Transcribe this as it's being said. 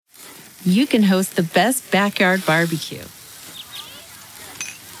you can host the best backyard barbecue.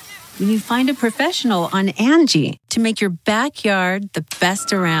 When you find a professional on Angie to make your backyard the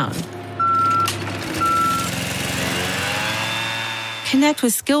best around. Connect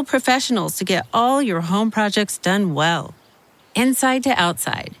with skilled professionals to get all your home projects done well. Inside to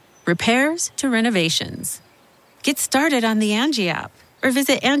outside, repairs to renovations. Get started on the Angie app or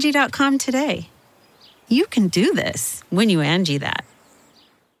visit Angie.com today. You can do this when you Angie that.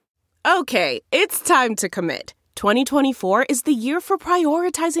 Okay, it's time to commit. 2024 is the year for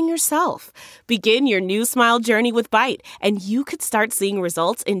prioritizing yourself. Begin your new smile journey with Byte, and you could start seeing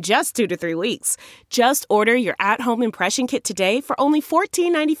results in just 2 to 3 weeks. Just order your at-home impression kit today for only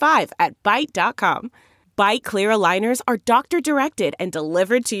 $14.95 at Byte.com. Byte clear aligners are doctor-directed and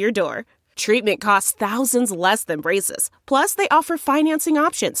delivered to your door. Treatment costs thousands less than braces. Plus, they offer financing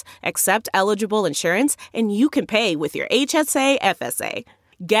options, accept eligible insurance, and you can pay with your HSA FSA.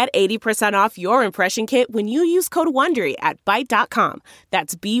 Get 80% off your impression kit when you use code WONDERY at Byte.com.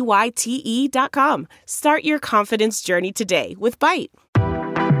 That's BYTE.com. Start your confidence journey today with Byte.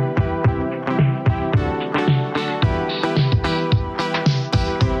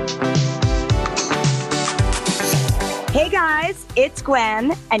 Hey guys, it's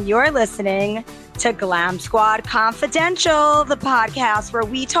Gwen, and you're listening to Glam Squad Confidential, the podcast where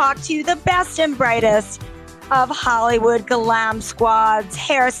we talk to the best and brightest of Hollywood glam squads,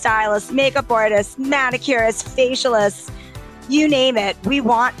 hairstylists, makeup artists, manicurists, facialists, you name it. We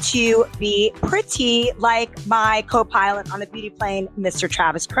want to be pretty like my co-pilot on the beauty plane, Mr.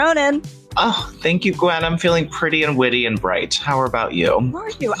 Travis Cronin. Oh, thank you, Gwen. I'm feeling pretty and witty and bright. How about you? How are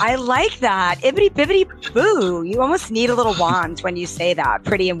you? I like that. Ibbity bibbity boo. You almost need a little wand when you say that.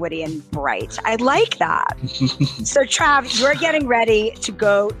 Pretty and witty and bright. I like that. So, Trav, you're getting ready to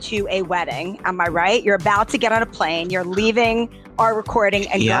go to a wedding. Am I right? You're about to get on a plane. You're leaving our recording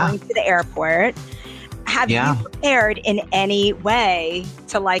and going to the airport. Have you prepared in any way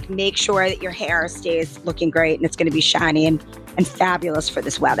to make sure that your hair stays looking great and it's going to be shiny and fabulous for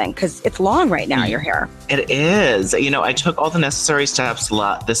this wedding? Because it's long right now, your hair. It is. I took all the necessary steps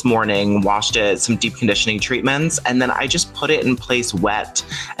this morning, washed it, some deep conditioning treatments, and then I just put it in place wet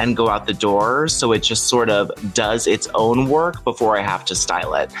and go out the door. So it just sort of does its own work before I have to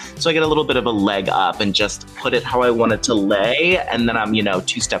style it. So I get a little bit of a leg up and just put it how I want it to lay. And then I'm,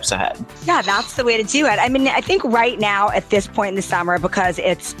 2 steps ahead. Yeah, that's the way to do it. I mean, I think right now at this point in the summer, because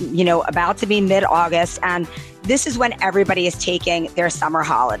it's, about to be mid-August, and this is when everybody is taking their summer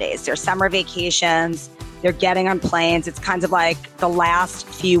holidays, their summer vacations. They're getting on planes. It's kind of like the last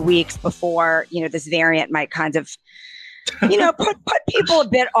few weeks before, this variant might kind of, put people a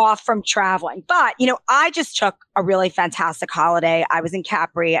bit off from traveling. But, I just took a really fantastic holiday. I was in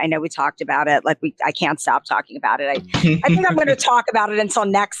Capri. I know we talked about it. I can't stop talking about it. I think I'm going to talk about it until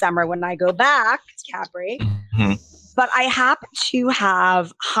next summer when I go back to Capri. Mm-hmm. But I happen to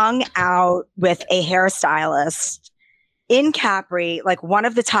have hung out with a hairstylist in Capri, one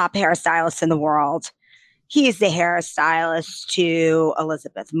of the top hairstylists in the world. He's the hairstylist to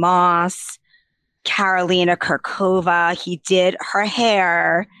Elizabeth Moss, Karolina Kurkova. He did her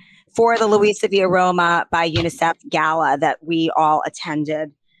hair for the Luisa Via Roma by UNICEF gala that we all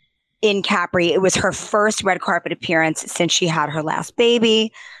attended in Capri. It was her first red carpet appearance since she had her last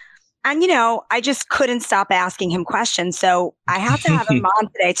baby. And, I just couldn't stop asking him questions. So I had to have him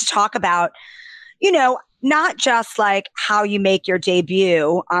on today to talk about, not just how you make your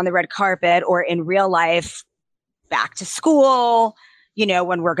debut on the red carpet or in real life, back to school,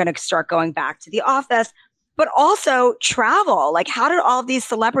 when we're going to start going back to the office, but also travel. How did all of these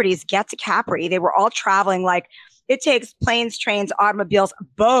celebrities get to Capri? They were all traveling. It takes planes, trains, automobiles,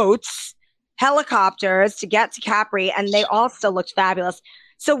 boats, helicopters to get to Capri, and they all still looked fabulous.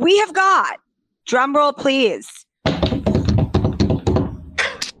 So we have got, drum roll please,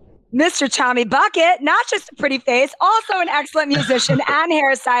 Mr. Tommy Buckett, not just a pretty face, also an excellent musician and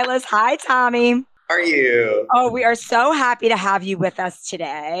hairstylist. Hi, Tommy. How are you? Oh, we are so happy to have you with us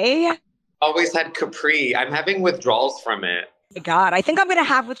today. Always had Capri. I'm having withdrawals from it. God, I think I'm going to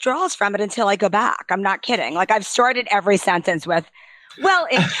have withdrawals from it until I go back. I'm not kidding. I've started every sentence with, well,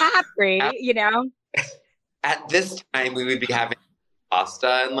 in Capri, At this time, we would be having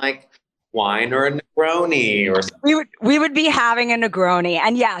pasta and wine or a Negroni or something. We would be having a Negroni.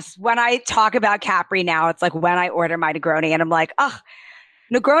 And yes, when I talk about Capri now, it's when I order my Negroni and I'm like, oh,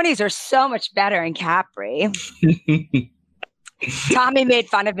 Negronis are so much better in Capri. Tommy made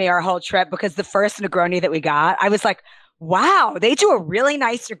fun of me our whole trip because the first Negroni that we got, I was like, wow, they do a really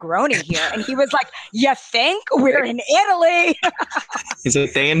nice Negroni here. And he was like, you think? We're in Italy. He's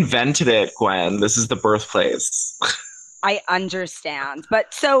like, they invented it, Gwen. This is the birthplace. I understand.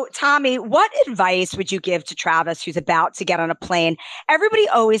 But so, Tommy, what advice would you give to Travis who's about to get on a plane? Everybody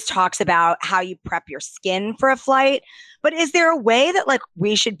always talks about how you prep your skin for a flight, but is there a way that like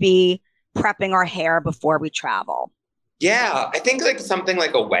we should be prepping our hair before we travel? Yeah, I think like something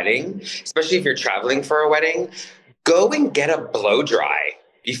like a wedding, especially if you're traveling for a wedding, go and get a blow dry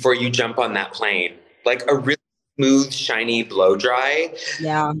before you jump on that plane. Like a really smooth, shiny blow dry.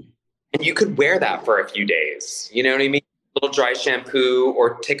 Yeah. And you could wear that for a few days. You know what I mean? A little dry shampoo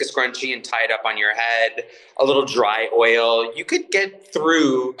or take a scrunchie and tie it up on your head, a little dry oil. You could get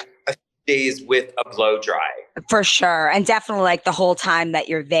through a few days with a blow dry. For sure. And definitely like the whole time that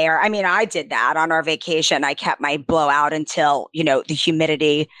you're there. I mean, I did that on our vacation. I kept my blowout until, the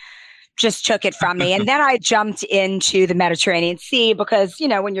humidity just took it from me. And then I jumped into the Mediterranean Sea because,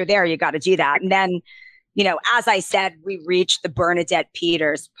 when you're there, you got to do that. And then, as I said, we reached the Bernadette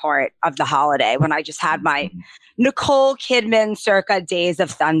Peters part of the holiday when I just had my Nicole Kidman circa Days of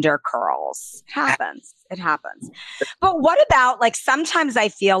Thunder curls. It happens. But what about like sometimes I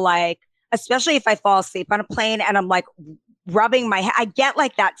feel like, especially if I fall asleep on a plane and I'm like rubbing my head, I get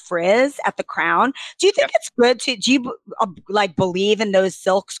like that frizz at the crown. Do you think it's good do you like believe in those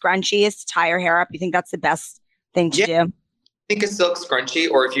silk scrunchies to tie your hair up? You think that's the best thing to do? I think a silk scrunchie,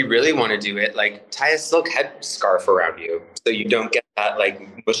 or if you really want to do it, like tie a silk head scarf around you so you don't get that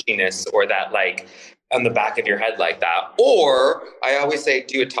like mushiness or that like on the back of your head like that. Or I always say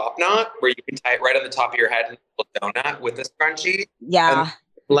do a top knot where you can tie it right on the top of your head and a little donut with a scrunchie. Yeah. And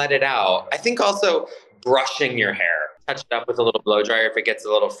let it out. I think also brushing your hair, touch it up with a little blow dryer if it gets a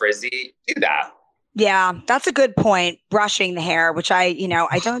little frizzy, do that. Yeah, that's a good point. Brushing the hair, which I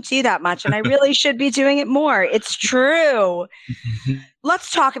don't do that much and I really should be doing it more. It's true. Let's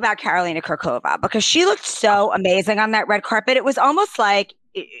talk about Karolina Kurkova because she looked so amazing on that red carpet. It was almost like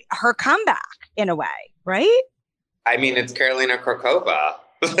her comeback in a way, right? I mean, it's Karolina Kurkova.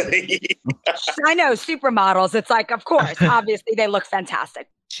 I know, supermodels. It's like, of course, obviously they look fantastic.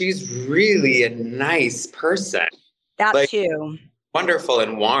 She's really a nice person. That too. Wonderful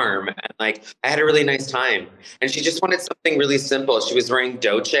and warm. And like, I had a really nice time. And she just wanted something really simple. She was wearing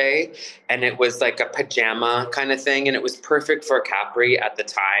Dolce and it was like a pajama kind of thing. And it was perfect for Capri at the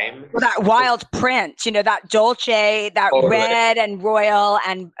time. Well, that wild print, that Dolce, that red and royal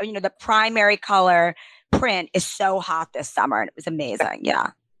and, the primary color print is so hot this summer. And it was amazing.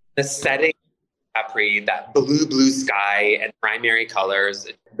 Yeah. The setting, Capri, that blue sky and primary colors,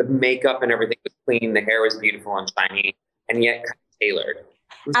 the makeup and everything was clean. The hair was beautiful and shiny and yet tailored.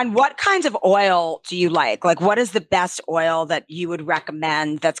 And what kinds of oil do you like? Like, what is the best oil that you would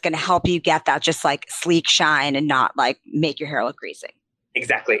recommend that's going to help you get that just like sleek shine and not like make your hair look greasy?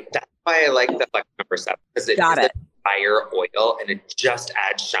 Exactly. That's why I like the Flex number 7 because it is a fire oil and it just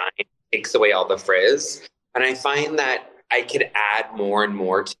adds shine, takes away all the frizz. And I find that I could add more and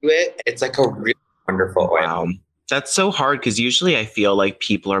more to it. It's like a really wonderful oil. Wow. That's so hard because usually I feel like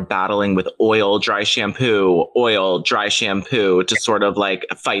people are battling with oil, dry shampoo to sort of like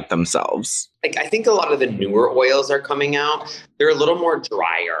fight themselves. Like I think a lot of the newer oils are coming out. They're a little more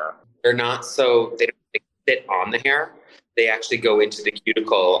drier. They're not so, they don't like, sit on the hair. They actually go into the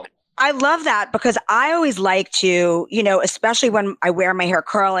cuticle. I love that because I always like to, especially when I wear my hair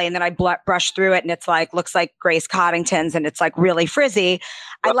curly and then I brush through it and it's like, looks like Grace Coddington's and it's like really frizzy.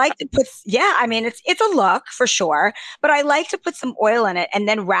 I like to put, it's a look for sure, but I like to put some oil in it and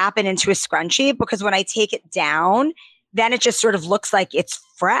then wrap it into a scrunchie because when I take it down, then it just sort of looks like it's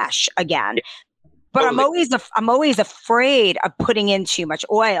fresh again. But I'm always afraid of putting in too much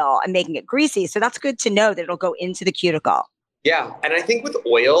oil and making it greasy. So that's good to know that it'll go into the cuticle. Yeah. And I think with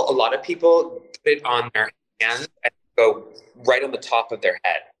oil, a lot of people put it on their hands and go right on the top of their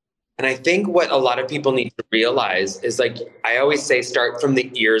head. And I think what a lot of people need to realize is like, I always say, start from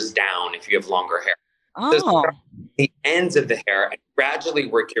the ears down if you have longer hair. Oh. So start from the ends of the hair and gradually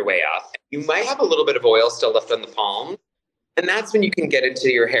work your way up. You might have a little bit of oil still left on the palm. And that's when you can get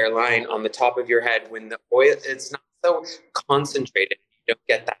into your hairline on the top of your head when the oil, it's not so concentrated. You don't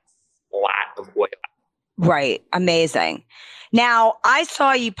get that splat of oil. Right. Amazing. Now, I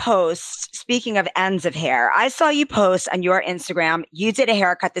saw you post, speaking of ends of hair, I saw you post on your Instagram. You did a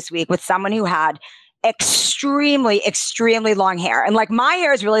haircut this week with someone who had extremely, extremely long hair. And like my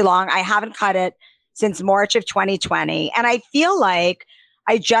hair is really long. I haven't cut it since March of 2020. And I feel like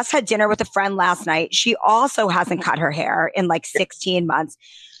I just had dinner with a friend last night. She also hasn't cut her hair in like 16 months.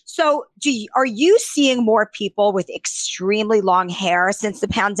 So are you seeing more people with extremely long hair since the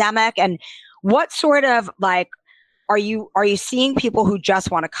pandemic? And what sort of like, are you seeing people who just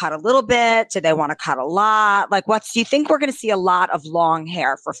want to cut a little bit? Do they want to cut a lot? Like do you think we're going to see a lot of long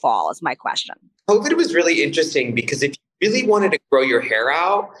hair for fall is my question. COVID was really interesting because if you really wanted to grow your hair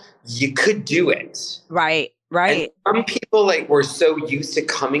out, you could do it. Right. And some people like were so used to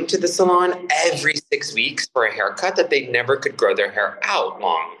coming to the salon every 6 weeks for a haircut that they never could grow their hair out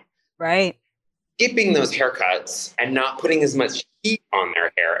long. Right. Skipping those haircuts and not putting as much heat on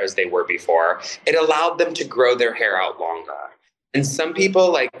their hair as they were before, it allowed them to grow their hair out longer. And some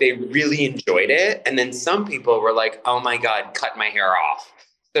people, like, they really enjoyed it. And then some people were like, oh my God, cut my hair off.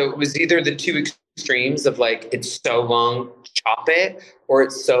 So it was either the two extremes of like, it's so long, chop it, or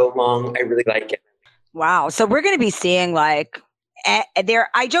it's so long, I really like it. Wow. So we're going to be seeing like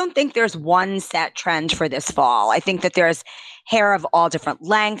I don't think there's one set trend for this fall. I think that there's hair of all different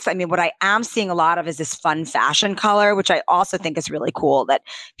lengths. I mean, what I am seeing a lot of is this fun fashion color, which I also think is really cool, that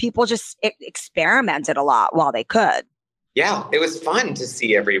people just experimented a lot while they could. Yeah, it was fun to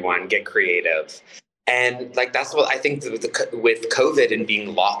see everyone get creative. And like, that's what I think with COVID and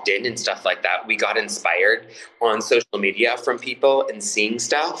being locked in and stuff like that, we got inspired on social media from people and seeing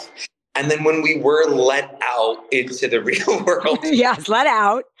stuff. And then when we were let out into the real world. Yes, let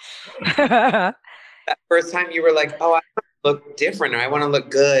out. That first time you were like, oh, I want to look different, or I want to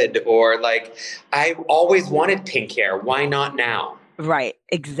look good, or like, I always wanted pink hair. Why not now? Right,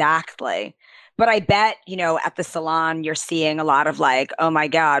 exactly. But I bet, at the salon, you're seeing a lot of like, oh my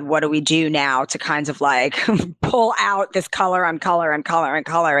God, what do we do now to kind of like pull out this color on color and color and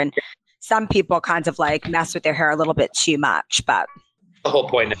color. And some people kind of like mess with their hair a little bit too much. But the whole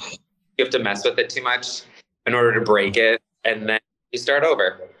point is you have to mess with it too much in order to break it. And then you start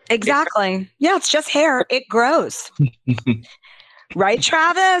over. Exactly. Yeah, it's just hair. It grows. Right,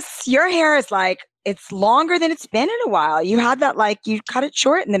 Travis? Your hair is like, it's longer than it's been in a while. You had that, like, you cut it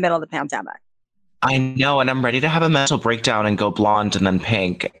short in the middle of the pandemic. I know, and I'm ready to have a mental breakdown and go blonde and then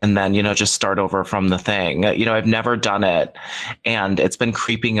pink and then, just start over from the thing. I've never done it and it's been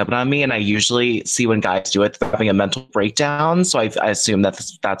creeping up on me, and I usually see when guys do it, they're having a mental breakdown. So I assume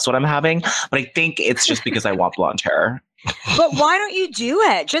that's what I'm having, but I think it's just because I want blonde hair. But why don't you do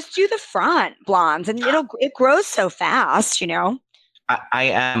it? Just do the front blondes and it grows so fast, I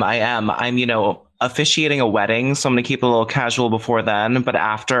am. I'm, officiating a wedding, so I'm going to keep it a little casual before then, but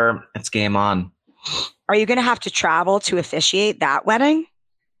after, it's game on. Are you going to have to travel to officiate that wedding?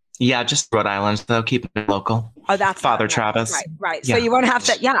 Yeah, just Rhode Island, though. Keep it local. Oh, that's Father Travis. Right. Yeah. So you won't have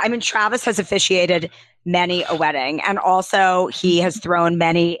to. Yeah, I mean, Travis has officiated many a wedding, and also he has thrown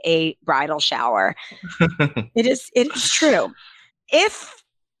many a bridal shower. It is true. If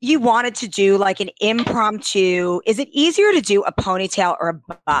you wanted to do like an impromptu, is it easier to do a ponytail or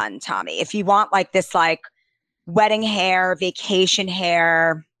a bun, Tommy? If you want like this like wedding hair, vacation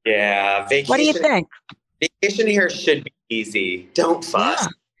hair. Yeah. What do you think? Vacation hair should be easy. Don't fuss. Yeah.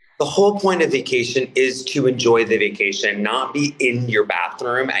 The whole point of vacation is to enjoy the vacation, not be in your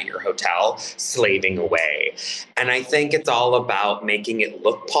bathroom at your hotel slaving away. And I think it's all about making it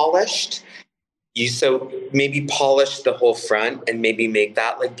look polished. So maybe polish the whole front and maybe make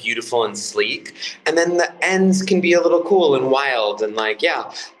that like beautiful and sleek. And then the ends can be a little cool and wild. And like,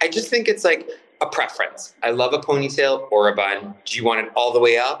 yeah, I just think it's like a preference. I love a ponytail or a bun. Do you want it all the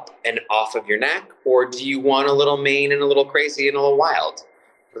way up and off of your neck? Or do you want a little mane and a little crazy and a little wild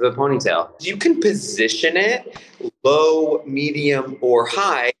for the ponytail? You can position it low, medium, or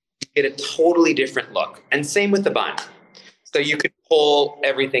high to get a totally different look. And same with the bun. So you could pull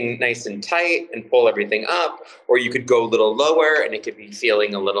everything nice and tight and pull everything up, or you could go a little lower and it could be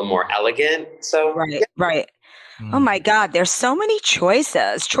feeling a little more elegant. So Right. Oh my God, there's so many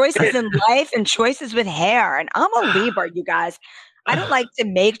choices in life and choices with hair. And I'm a Libra, you guys. I don't like to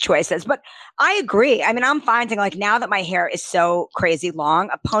make choices, but I agree. I mean, I'm finding like now that my hair is so crazy long,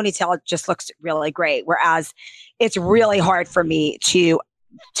 a ponytail just looks really great. Whereas it's really hard for me to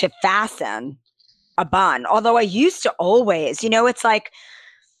fasten a bun. Although I used to always, it's like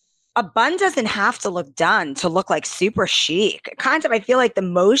a bun doesn't have to look done to look like super chic. Kind of, I feel like the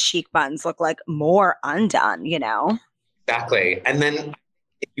most chic buns look like more undone, Exactly. And then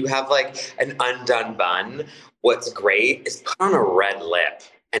if you have like an undone bun, what's great is put on a red lip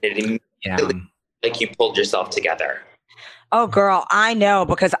and it immediately like you pulled yourself together. Oh, girl, I know,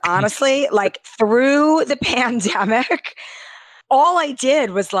 because honestly, like through the pandemic, all I did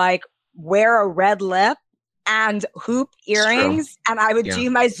was like wear a red lip and hoop earrings, and I would do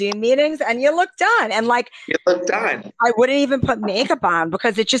my Zoom meetings, and you look done. And like, you look done. I wouldn't even put makeup on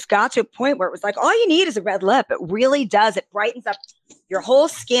because it just got to a point where it was like, all you need is a red lip. It really does. It brightens up your whole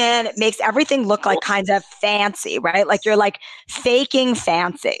skin. It makes everything look like kind of fancy, right? Like you're like faking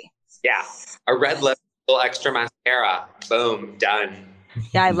fancy. Yeah. A red lip, a little extra mascara. Boom, done.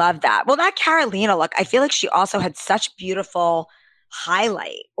 Yeah, I love that. Well, that Karolina look, I feel like she also had such beautiful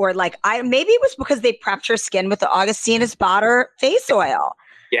highlight, or like maybe it was because they prepped her skin with the Augustinus Bader face oil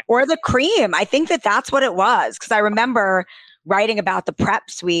or the cream. I think that's what it was, because I remember writing about the prep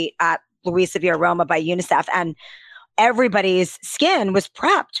suite at Luisa Via Roma by UNICEF, and everybody's skin was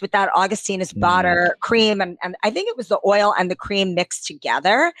prepped with that Augustinus Bader cream, and I think it was the oil and the cream mixed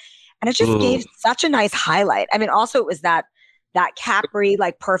together, and it just gave such a nice highlight. I mean, also it was that Capri,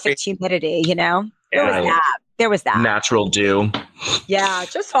 like perfect humidity, you know? There was that. Natural dew. Yeah,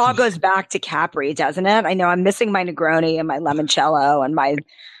 it just all goes back to Capri, doesn't it? I know I'm missing my Negroni and my limoncello and my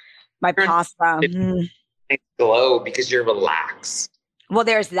pasta. It's glow because you're relaxed. Well,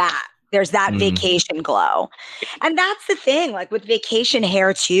 there's that. There's that vacation glow. And that's the thing, like with vacation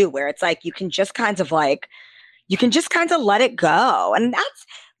hair too, where it's like you can just kind of let it go. And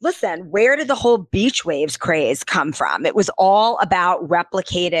listen, where did the whole beach waves craze come from? It was all about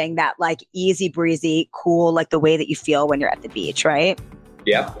replicating that like easy breezy, cool, like the way that you feel when you're at the beach, right?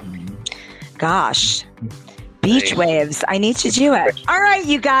 Yeah. Gosh, beach waves. I need to do it. All right,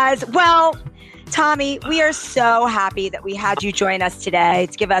 you guys. Well, Tommy, we are so happy that we had you join us today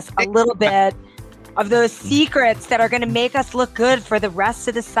to give us a little bit of those secrets that are going to make us look good for the rest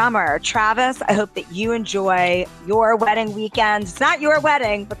of the summer. Travis, I hope that you enjoy your wedding weekend. It's not your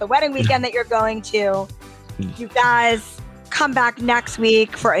wedding, but the wedding weekend that you're going to. You guys come back next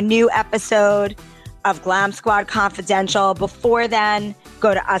week for a new episode of Glam Squad Confidential. Before then,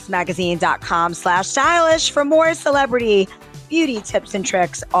 go to usmagazine.com/stylish for more celebrity beauty tips and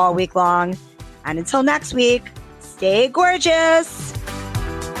tricks all week long. And until next week, stay gorgeous.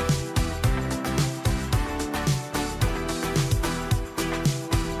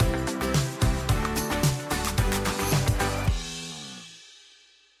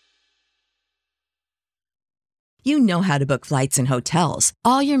 You know how to book flights and hotels.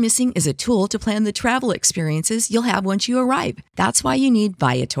 All you're missing is a tool to plan the travel experiences you'll have once you arrive. That's why you need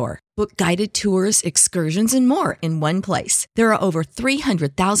Viator. Book guided tours, excursions, and more in one place. There are over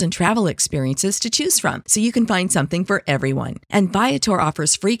 300,000 travel experiences to choose from, so you can find something for everyone. And Viator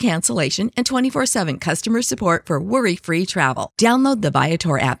offers free cancellation and 24/7 customer support for worry-free travel. Download the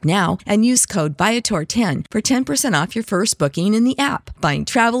Viator app now and use code Viator10 for 10% off your first booking in the app. Find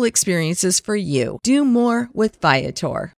travel experiences for you. Do more with Viator.